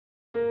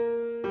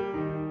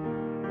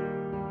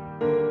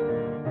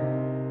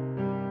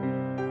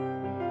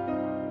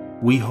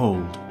we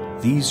hold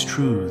these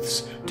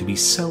truths to be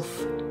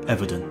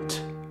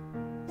self-evident,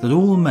 that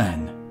all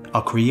men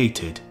are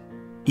created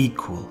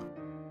equal.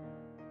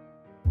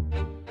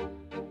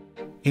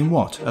 In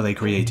what are they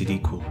created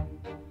equal?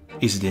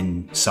 Is it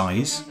in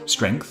size,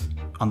 strength,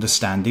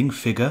 understanding,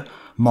 figure,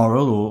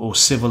 moral or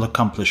civil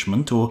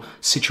accomplishment, or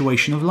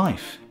situation of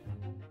life?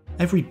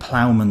 Every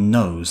ploughman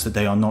knows that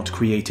they are not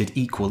created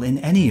equal in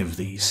any of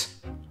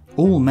these.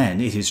 All men,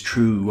 it is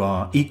true,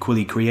 are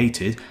equally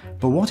created,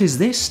 but what is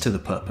this to the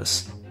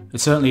purpose?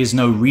 It certainly is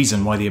no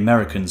reason why the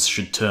Americans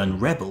should turn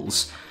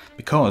rebels,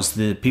 because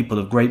the people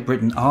of Great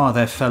Britain are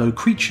their fellow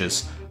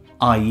creatures,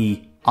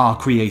 i.e. are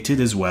created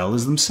as well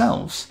as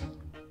themselves.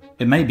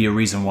 It may be a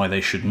reason why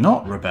they should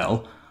not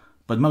rebel,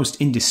 but most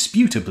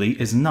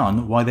indisputably is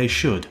none why they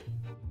should.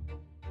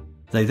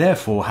 They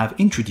therefore have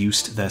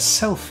introduced their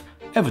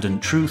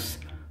self-evident truth,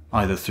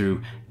 either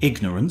through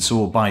ignorance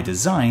or by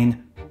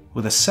design,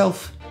 with a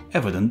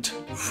self-evident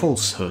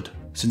falsehood,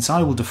 since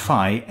I will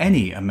defy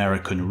any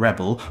American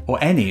rebel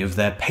or any of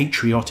their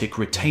patriotic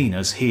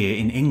retainers here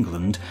in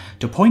England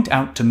to point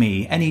out to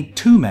me any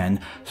two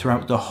men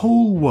throughout the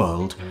whole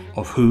world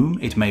of whom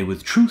it may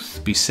with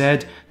truth be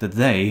said that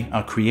they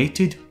are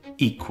created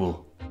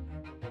equal.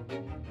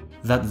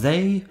 That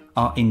they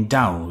are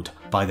endowed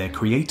by their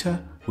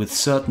Creator with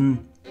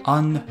certain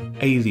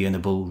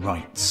unalienable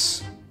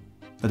rights.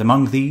 That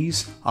among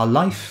these are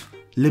life,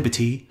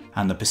 liberty,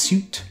 and the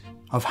pursuit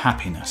of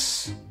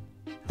happiness.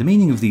 The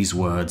meaning of these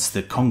words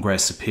the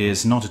Congress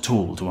appears not at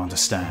all to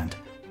understand,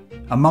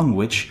 among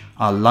which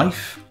are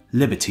life,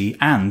 liberty,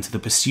 and the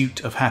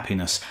pursuit of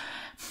happiness.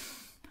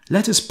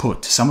 Let us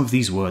put some of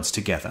these words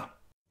together.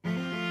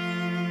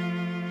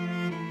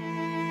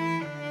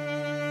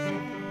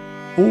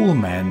 All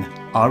men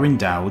are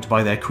endowed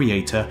by their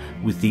Creator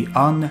with the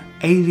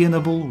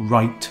unalienable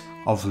right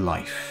of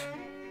life.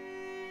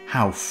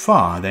 How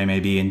far they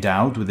may be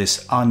endowed with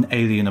this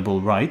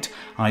unalienable right,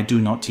 I do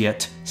not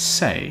yet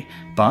say,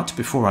 but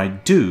before I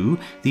do,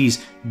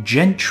 these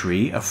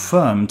gentry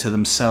affirm to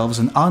themselves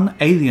an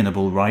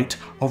unalienable right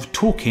of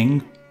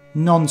talking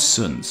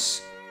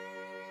nonsense.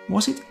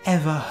 Was it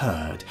ever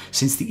heard,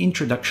 since the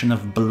introduction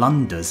of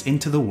blunders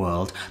into the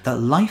world, that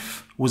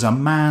life was a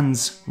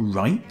man's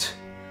right?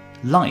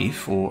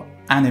 Life, or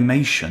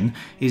animation,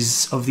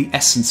 is of the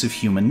essence of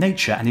human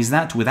nature, and is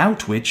that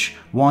without which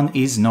one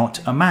is not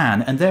a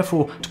man, and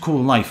therefore to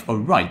call life a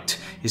right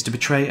is to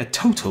betray a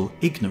total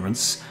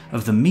ignorance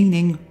of the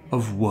meaning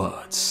of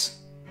words.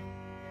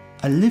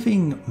 A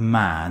living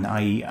man,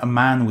 i.e. a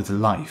man with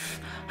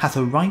life, hath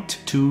a right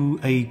to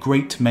a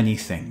great many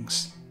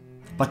things.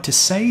 But to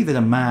say that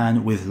a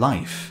man with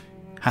life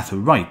hath a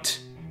right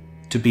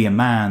to be a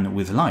man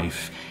with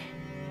life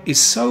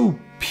is so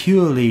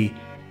purely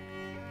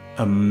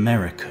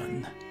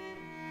American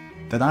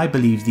that I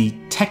believe the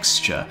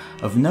texture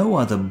of no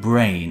other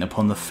brain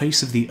upon the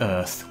face of the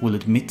earth will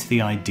admit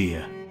the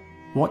idea.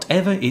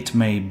 Whatever it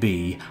may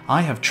be,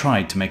 I have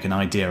tried to make an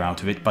idea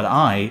out of it, but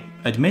I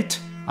admit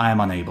I am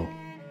unable.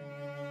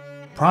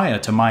 Prior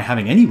to my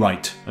having any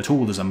right at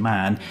all as a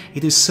man,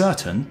 it is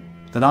certain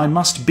that I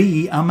must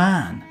be a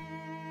man.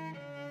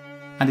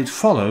 And it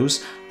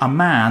follows, a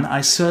man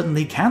I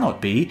certainly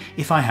cannot be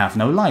if I have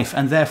no life,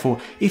 and therefore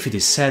if it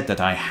is said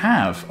that I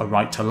have a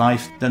right to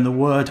life, then the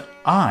word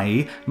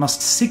I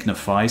must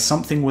signify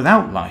something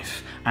without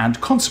life, and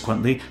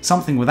consequently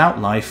something without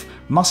life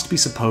must be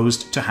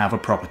supposed to have a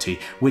property,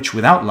 which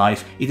without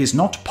life it is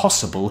not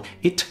possible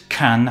it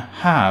can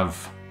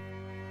have.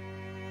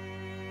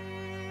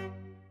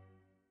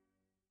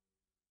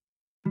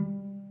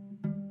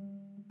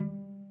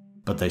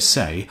 But they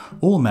say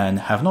all men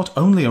have not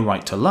only a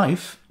right to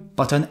life,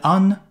 but an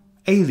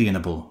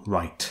unalienable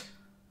right.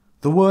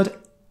 The word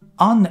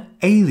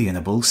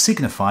unalienable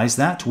signifies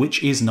that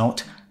which is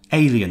not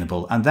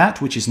alienable, and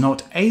that which is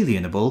not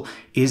alienable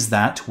is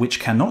that which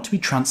cannot be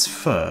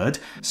transferred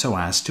so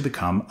as to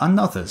become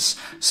another's,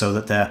 so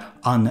that their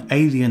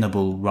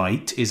unalienable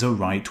right is a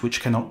right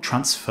which cannot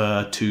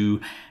transfer to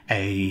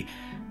a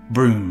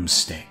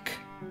broomstick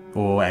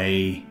or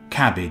a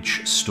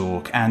cabbage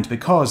stalk, and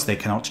because they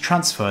cannot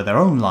transfer their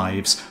own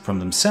lives from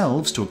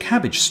themselves to a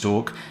cabbage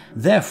stalk,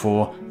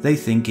 therefore they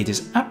think it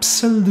is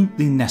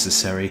absolutely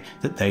necessary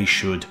that they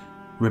should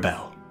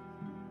rebel.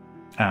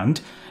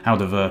 And,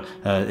 out of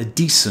a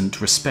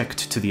decent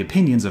respect to the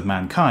opinions of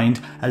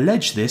mankind,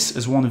 allege this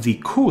as one of the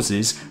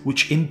causes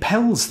which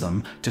impels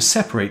them to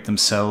separate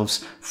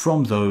themselves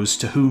from those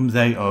to whom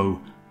they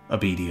owe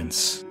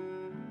obedience.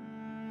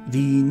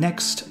 The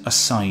next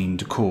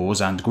assigned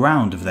cause and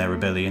ground of their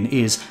rebellion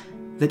is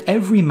that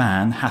every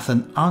man hath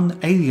an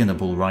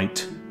unalienable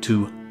right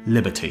to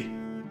liberty.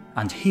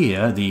 And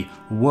here the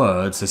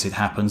words, as it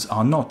happens,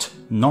 are not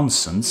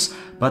nonsense,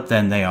 but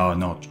then they are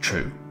not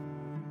true.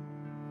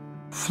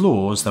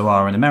 Flaws there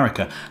are in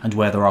America, and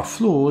where there are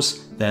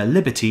flaws, their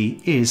liberty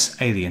is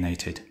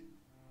alienated.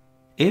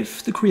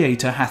 If the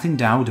Creator hath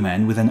endowed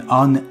men with an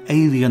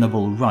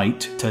unalienable right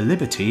to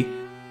liberty,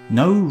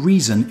 no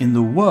reason in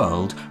the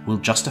world will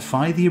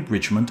justify the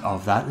abridgment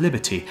of that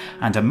liberty,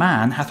 and a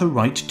man hath a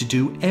right to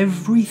do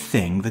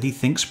everything that he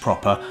thinks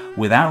proper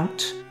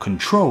without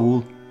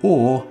control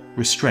or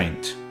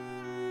restraint.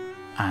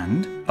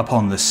 And,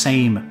 upon the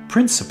same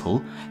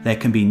principle, there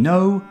can be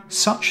no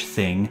such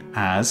thing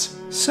as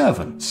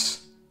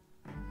servants,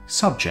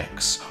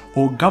 subjects,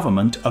 or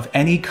government of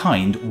any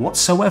kind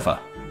whatsoever.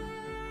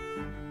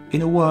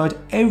 In a word,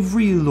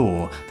 every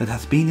law that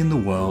hath been in the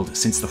world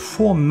since the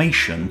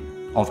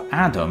formation of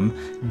Adam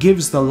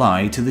gives the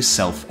lie to this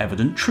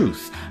self-evident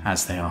truth,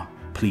 as they are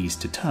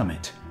pleased to term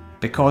it,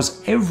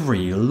 because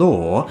every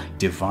law,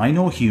 divine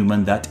or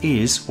human, that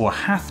is or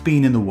hath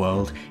been in the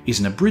world is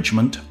an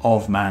abridgment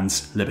of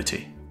man's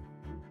liberty.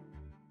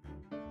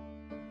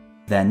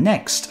 Their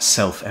next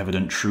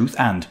self-evident truth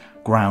and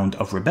ground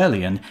of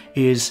rebellion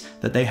is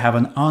that they have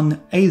an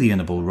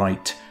unalienable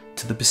right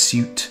to the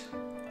pursuit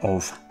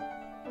of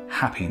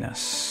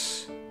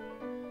happiness.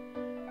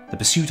 The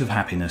pursuit of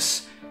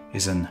happiness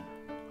is an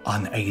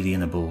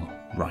unalienable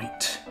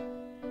right.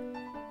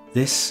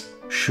 This,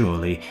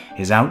 surely,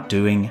 is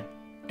outdoing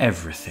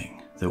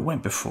everything that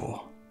went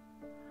before.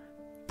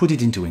 Put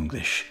it into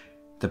English.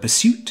 The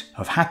pursuit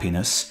of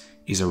happiness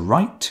is a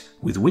right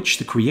with which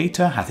the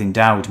Creator hath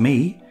endowed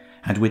me,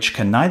 and which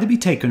can neither be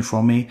taken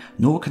from me,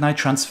 nor can I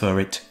transfer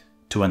it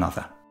to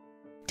another.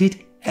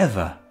 Did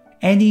ever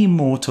any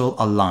mortal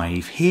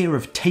alive hear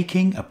of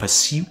taking a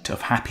pursuit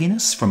of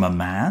happiness from a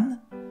man?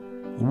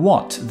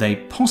 What they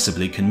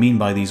possibly can mean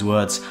by these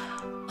words,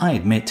 I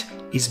admit,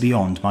 is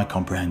beyond my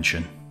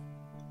comprehension.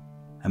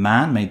 A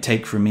man may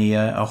take from me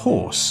a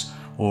horse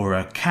or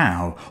a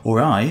cow,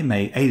 or I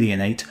may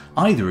alienate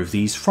either of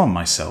these from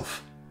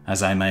myself,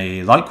 as I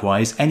may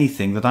likewise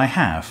anything that I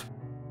have.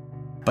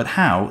 But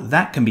how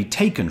that can be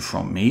taken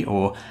from me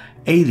or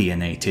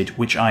alienated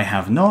which I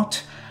have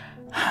not,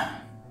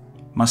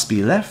 must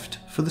be left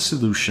for the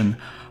solution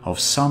of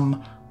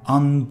some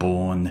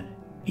unborn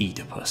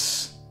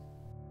Oedipus.